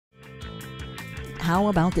How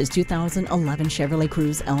about this 2011 Chevrolet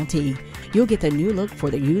Cruze LT? You'll get the new look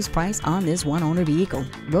for the used price on this one-owner vehicle.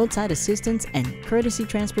 Roadside assistance and courtesy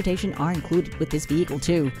transportation are included with this vehicle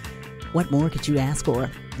too. What more could you ask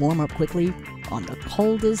for? Warm up quickly on the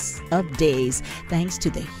coldest of days thanks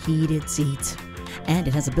to the heated seats. And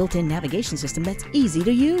it has a built-in navigation system that's easy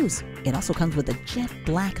to use. It also comes with a jet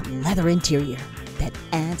black leather interior that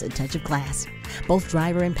adds a touch of class. Both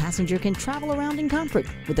driver and passenger can travel around in comfort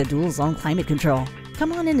with a dual-zone climate control.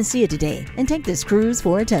 Come on in and see it today and take this Cruze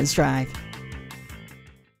for a test drive.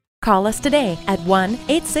 Call us today at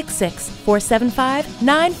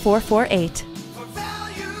 1-866-475-9448.